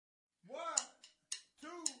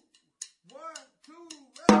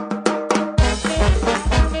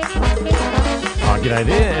G'day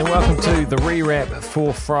there, and welcome to the rewrap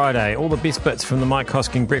for Friday. All the best bits from the Mike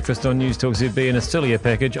Hosking Breakfast on News Talk ZB in a Stilia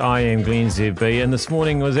package. I am Glenn ZB, and this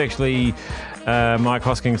morning was actually Mike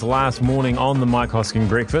Hosking's last morning on the Mike Hosking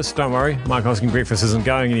Breakfast. Don't worry, Mike Hosking Breakfast isn't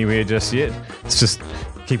going anywhere just yet. It's just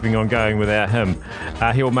keeping on going without him.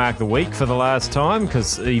 He'll mark the week for the last time,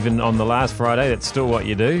 because even on the last Friday, that's still what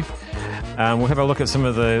you do. We'll have a look at some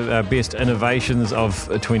of the best innovations of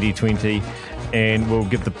 2020, and we'll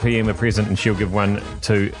give the PM a present and she'll give one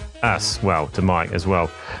to us, well, to Mike as well.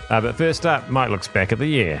 But first up, Mike looks back at the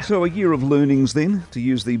year. So a year of learnings then, to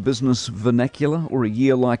use the business vernacular, or a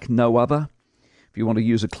year like no other. If you want to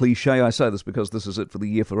use a cliche, I say this because this is it for the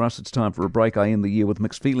year for us. It's time for a break. I end the year with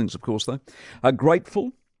mixed feelings, of course, though.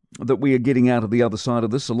 Grateful that we are getting out of the other side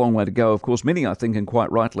of this. A long way to go, of course. Many, I think, and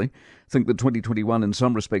quite rightly, think that 2021 in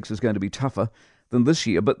some respects is going to be tougher than this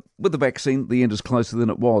year. But with the vaccine, the end is closer than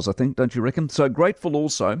it was, I think, don't you reckon? So grateful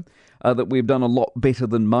also that we've done a lot better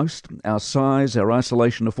than most. Our size, our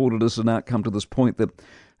isolation afforded us an outcome to this point that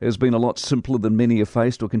has been a lot simpler than many have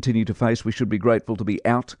faced or continue to face. We should be grateful to be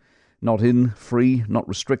out, not in, free, not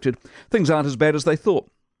restricted. Things aren't as bad as they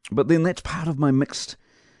thought. But then that's part of my mixed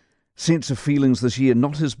sense of feelings this year.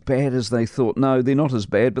 Not as bad as they thought. No, they're not as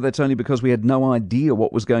bad, but that's only because we had no idea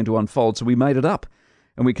what was going to unfold, so we made it up.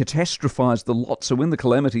 And we catastrophised the lot, so when the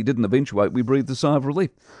calamity didn't eventuate, we breathed a sigh of relief.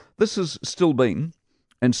 This has still been,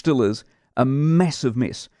 and still is, a massive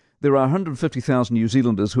mess. There are 150,000 New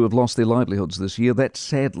Zealanders who have lost their livelihoods this year. That,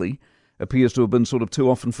 sadly, appears to have been sort of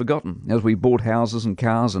too often forgotten. As we bought houses and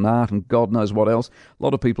cars and art and God knows what else, a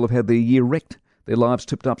lot of people have had their year wrecked, their lives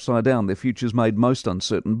tipped upside down, their futures made most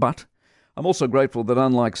uncertain. But I'm also grateful that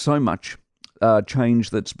unlike so much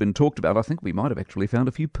change that's been talked about, I think we might have actually found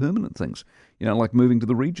a few permanent things, like moving to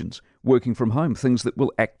the regions, working from home, things that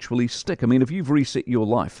will actually stick. I mean, if you've reset your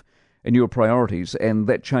life and your priorities and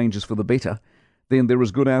that changes for the better, then there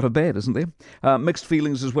is good out of bad, isn't there? Mixed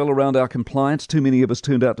feelings as well around our compliance. Too many of us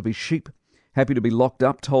turned out to be sheep, happy to be locked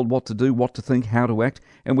up, told what to do, what to think, how to act,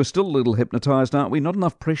 and we're still a little hypnotised, aren't we? Not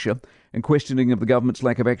enough pressure and questioning of the government's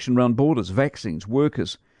lack of action around borders, vaccines,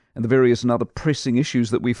 workers, and the various and other pressing issues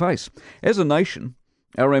that we face. As a nation,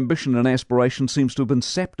 our ambition and aspiration seems to have been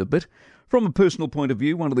sapped a bit. From a personal point of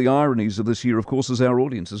view, one of the ironies of this year, of course, is our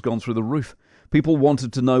audience has gone through the roof. People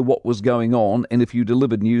wanted to know what was going on, and if you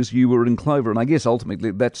delivered news, you were in clover. And I guess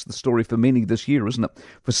ultimately that's the story for many this year, isn't it?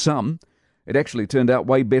 For some, it actually turned out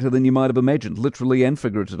way better than you might have imagined, literally and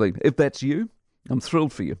figuratively. If that's you, I'm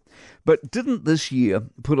thrilled for you. But didn't this year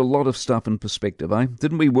put a lot of stuff in perspective, eh?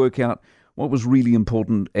 Didn't we work out what was really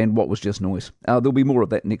important and what was just noise? There'll be more of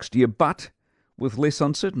that next year, but with less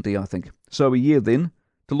uncertainty, I think. So a year then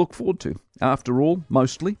to look forward to. After all,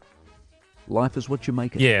 mostly, life is what you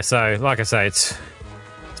make it. Yeah, so like I say, it's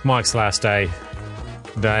Mike's last day.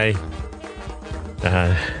 Don't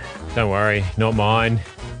worry, not mine.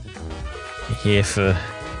 Here for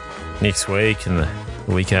next week and the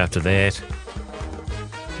week after that.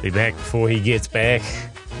 Be back before he gets back.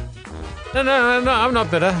 No, I'm not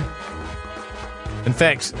bitter. In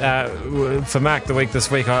fact, for Mark the Week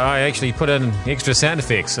this week, I actually put in extra sound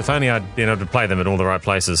effects. If only I'd been able to play them in all the right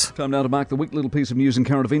places. Time now to Mark the Week. Little piece of news and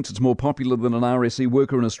current events. It's more popular than an RSE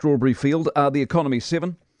worker in a strawberry field. The economy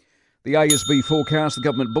 7. The ASB forecast, the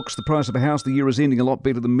government books the price of a house. The year is ending a lot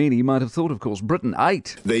better than many might have thought, of course. Britain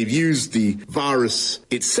 8. They've used the virus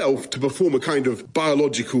itself to perform a kind of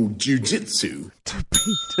biological jiu-jitsu.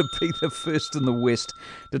 To be the first in the West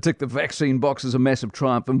to tick the vaccine box is a massive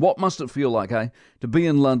triumph. And what must it feel like, eh? To be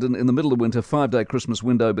in London in the middle of winter, 5-day Christmas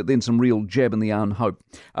window, but then some real jab in the arm hope.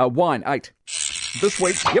 Wine 8. This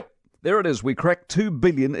week, yep, there it is. We cracked $2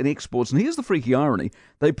 billion in exports. And here's the freaky irony.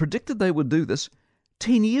 They predicted they would do this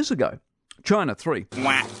 10 years ago. China 3.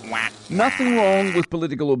 Nothing wrong with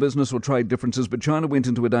political or business or trade differences, but China went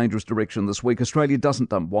into a dangerous direction this week. Australia doesn't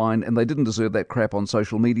dump wine, and they didn't deserve that crap on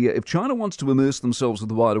social media. If China wants to immerse themselves with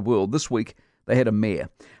the wider world, this week they had a mayor.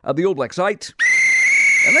 The All Blacks 8.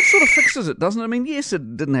 And that sort of fixes it, doesn't it? I mean, yes,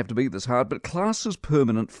 it didn't have to be this hard, but class is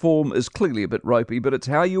permanent. Form is clearly a bit ropey, but it's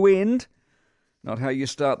how you end, not how you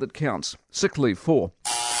start, that counts. Sick leave 4.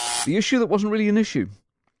 The issue that wasn't really an issue,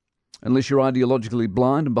 unless you're ideologically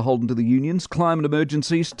blind and beholden to the unions. Climate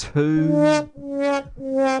emergencies 2.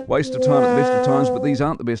 Waste of time at the best of times, but these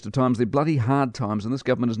aren't the best of times. They're bloody hard times, and this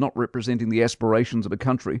government is not representing the aspirations of a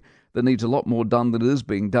country that needs a lot more done than is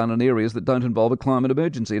being done in areas that don't involve a climate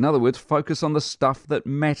emergency. In other words, focus on the stuff that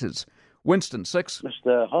matters. Winston 6.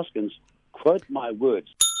 Mr. Hoskins, quote my words.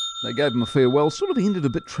 They gave him a farewell. Sort of ended a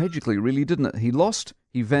bit tragically, really, didn't it? He lost,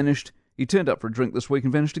 he vanished, he turned up for a drink this week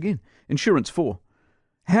and vanished again. Insurance 4.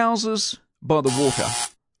 Houses by the water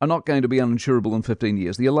are not going to be uninsurable in 15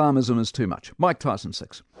 years. The alarmism is too much. Mike Tyson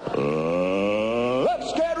 6.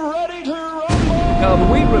 Let's get ready to rumble! Now,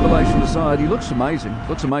 the Weed Revelation aside, he looks amazing.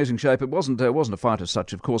 Looks amazing shape. It wasn't a fight as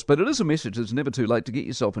such, of course, but it is a message. It's never too late to get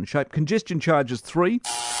yourself in shape. Congestion charges 3.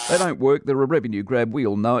 They don't work. They're a revenue grab. We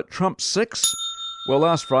all know it. Trump 6. Well,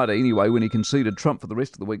 last Friday, anyway, when he conceded Trump for the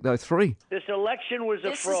rest of the week, though, 3. This election was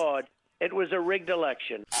a fraud. It was a rigged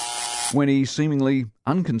election. When he seemingly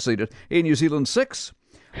unconceded. Air New Zealand 6.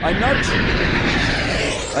 I note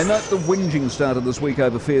the whinging started this week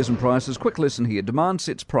over fares and prices. Quick lesson here. Demand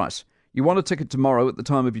sets price. You want a ticket tomorrow at the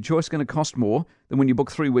time of your choice, going to cost more than when you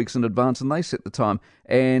book 3 weeks in advance and they set the time.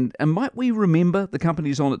 And might we remember the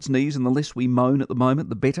company's on its knees, and the less we moan at the moment,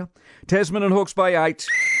 the better. Tasman and Hawke's Bay 8.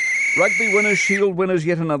 Rugby winners, Shield winners,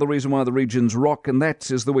 yet another reason why the regions rock, and that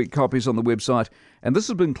is the week copies on the website. And this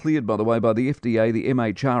has been cleared, by the way, by the FDA, the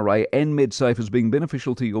MHRA, and MedSafe as being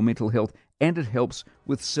beneficial to your mental health, and it helps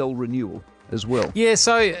with cell renewal as well. Yeah,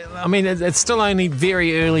 so, I mean, it's still only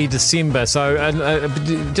very early December, so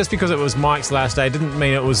just because it was Mike's last day didn't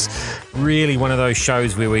mean it was really one of those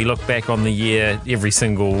shows where we look back on the year, every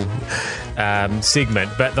single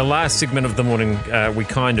segment. But the last segment of the morning we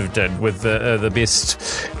kind of did with the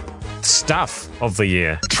best stuff of the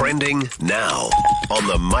year. Trending now on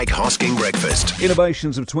the Mike Hosking Breakfast.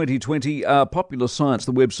 Innovations of 2020. Popular Science,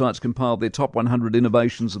 the website's compiled their top 100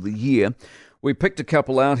 innovations of the year. We picked a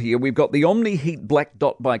couple out here. We've got the Omni Heat Black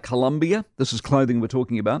Dot by Columbia. This is clothing we're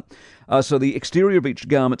talking about. So the exterior of each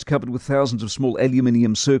garment's covered with thousands of small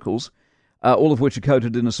aluminium circles, all of which are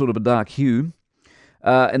coated in a sort of a dark hue.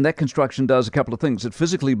 And that construction does a couple of things. It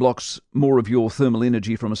physically blocks more of your thermal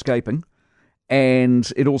energy from escaping,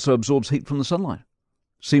 and it also absorbs heat from the sunlight.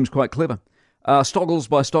 Seems quite clever. Stoggles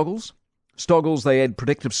by Stoggles. Stoggles, they add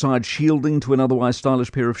protective side shielding to an otherwise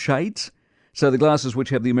stylish pair of shades. So the glasses, which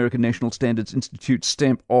have the American National Standards Institute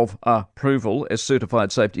stamp of approval as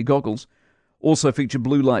certified safety goggles, also feature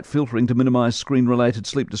blue light filtering to minimise screen-related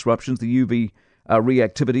sleep disruptions, the UV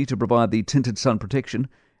reactivity to provide the tinted sun protection,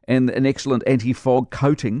 and an excellent anti-fog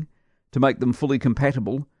coating to make them fully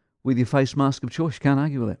compatible with your face mask of choice. Can't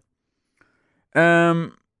argue with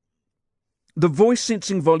that. The voice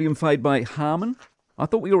sensing volume fade by Harman. I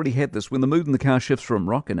thought we already had this. When the mood in the car shifts from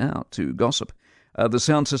rockin' out to gossip, the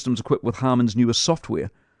sound system's equipped with Harman's newest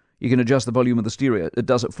software. You can adjust the volume of the stereo. It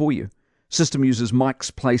does it for you. System uses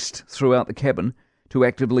mics placed throughout the cabin to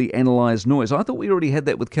actively analyse noise. I thought we already had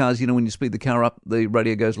that with cars. You know, when you speed the car up, the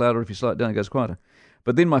radio goes louder. If you slow it down, it goes quieter.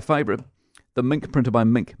 But then my favourite, the Mink printer by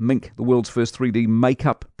Mink. Mink, the world's first 3D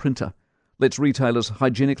makeup printer, lets retailers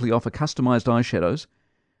hygienically offer customised eyeshadows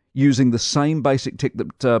using the same basic tech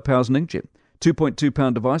that powers an inkjet.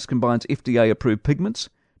 2.2-pound device combines FDA-approved pigments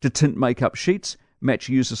to tint makeup sheets, match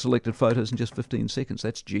user-selected photos in just 15 seconds.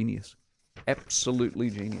 That's genius. Absolutely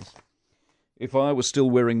genius. If I was still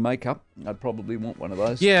wearing makeup, I'd probably want one of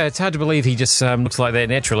those. Yeah, it's hard to believe he just looks like that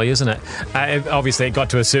naturally, isn't it? Obviously, it got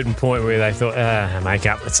to a certain point where they thought,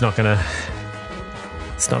 makeup, it's not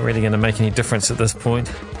really going to make any difference at this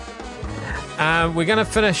point. We're going to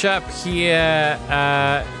finish up here.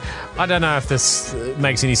 I don't know if this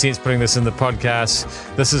makes any sense putting this in the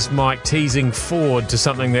podcast. This is Mike teasing forward to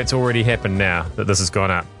something that's already happened now that this has gone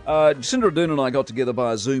up. Jacinda Ardern and I got together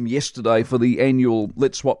via Zoom yesterday for the annual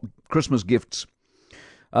Let's Swap Christmas Gifts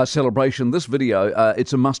celebration. This video,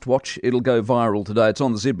 it's a must-watch. It'll go viral today. It's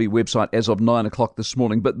on the ZB website as of 9 o'clock this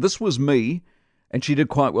morning. But this was me, and she did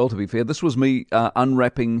quite well, to be fair. This was me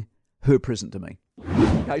unwrapping her present to me.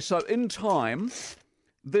 Okay, so in time,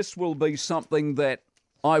 this will be something that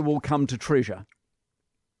I will come to treasure.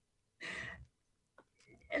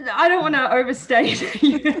 I don't want to overstate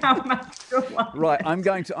how much you're like. Right, I'm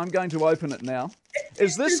going to open it now.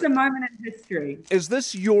 Is this a moment in history? Is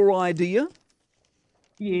this your idea?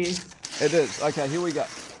 Yes. It is. Okay, here we go.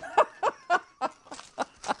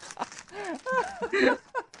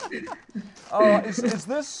 Is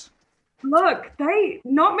this? Look,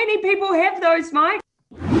 not many people have those, Mike.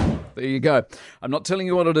 There you go. I'm not telling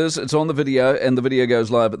you what it is. It's on the video, and the video goes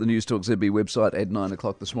live at the News Talk ZB website at 9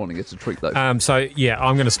 o'clock this morning. It's a treat, though. So, yeah,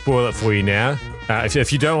 I'm going to spoil it for you now.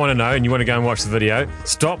 If you don't want to know and you want to go and watch the video,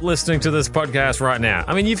 stop listening to this podcast right now.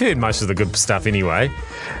 I mean, you've heard most of the good stuff anyway.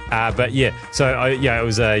 But, yeah, so, it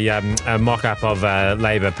was a mock-up of a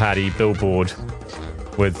Labour Party billboard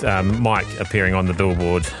with Mike appearing on the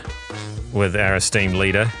billboard with our esteemed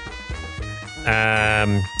leader.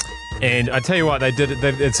 And I tell you what, they did.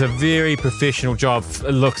 It's a very professional job.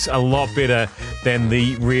 It looks a lot better than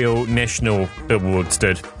the real national billboards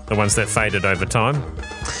did, the ones that faded over time.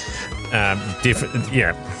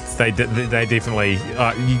 They definitely.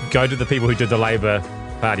 You go to the people who did the Labour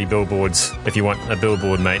party billboards if you want a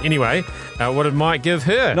billboard, mate. Anyway, what did Mike give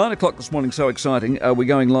her? 9 o'clock this morning, so exciting. We're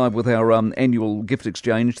going live with our annual gift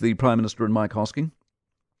exchange, the Prime Minister and Mike Hosking.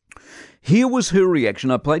 Here was her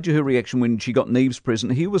reaction. I played you her reaction when she got Neve's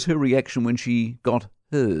present. Here was her reaction when she got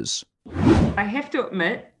hers. I have to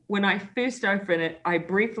admit, when I first opened it, I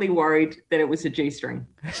briefly worried that it was a G-string.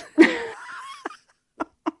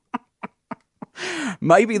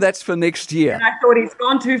 Maybe that's for next year. And I thought he's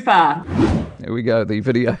gone too far. There we go. The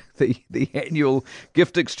video, the annual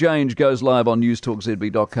gift exchange goes live on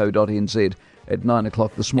newstalkzb.co.nz at 9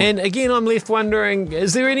 o'clock this morning. And again, I'm left wondering,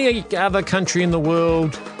 is there any other country in the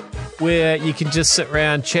world where you can just sit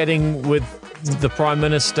around chatting with the Prime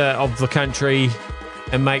Minister of the country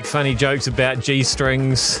and make funny jokes about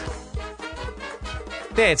G-strings?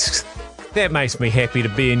 That makes me happy to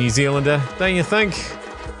be a New Zealander, don't you think?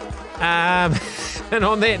 And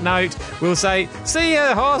on that note, we'll say, see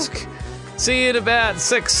ya, Hosk. See you in about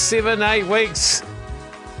 6, 7, 8 weeks.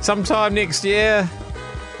 Sometime next year.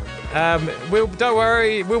 Don't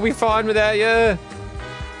worry, we'll be fine without you.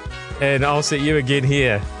 And I'll see you again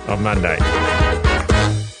here on Monday.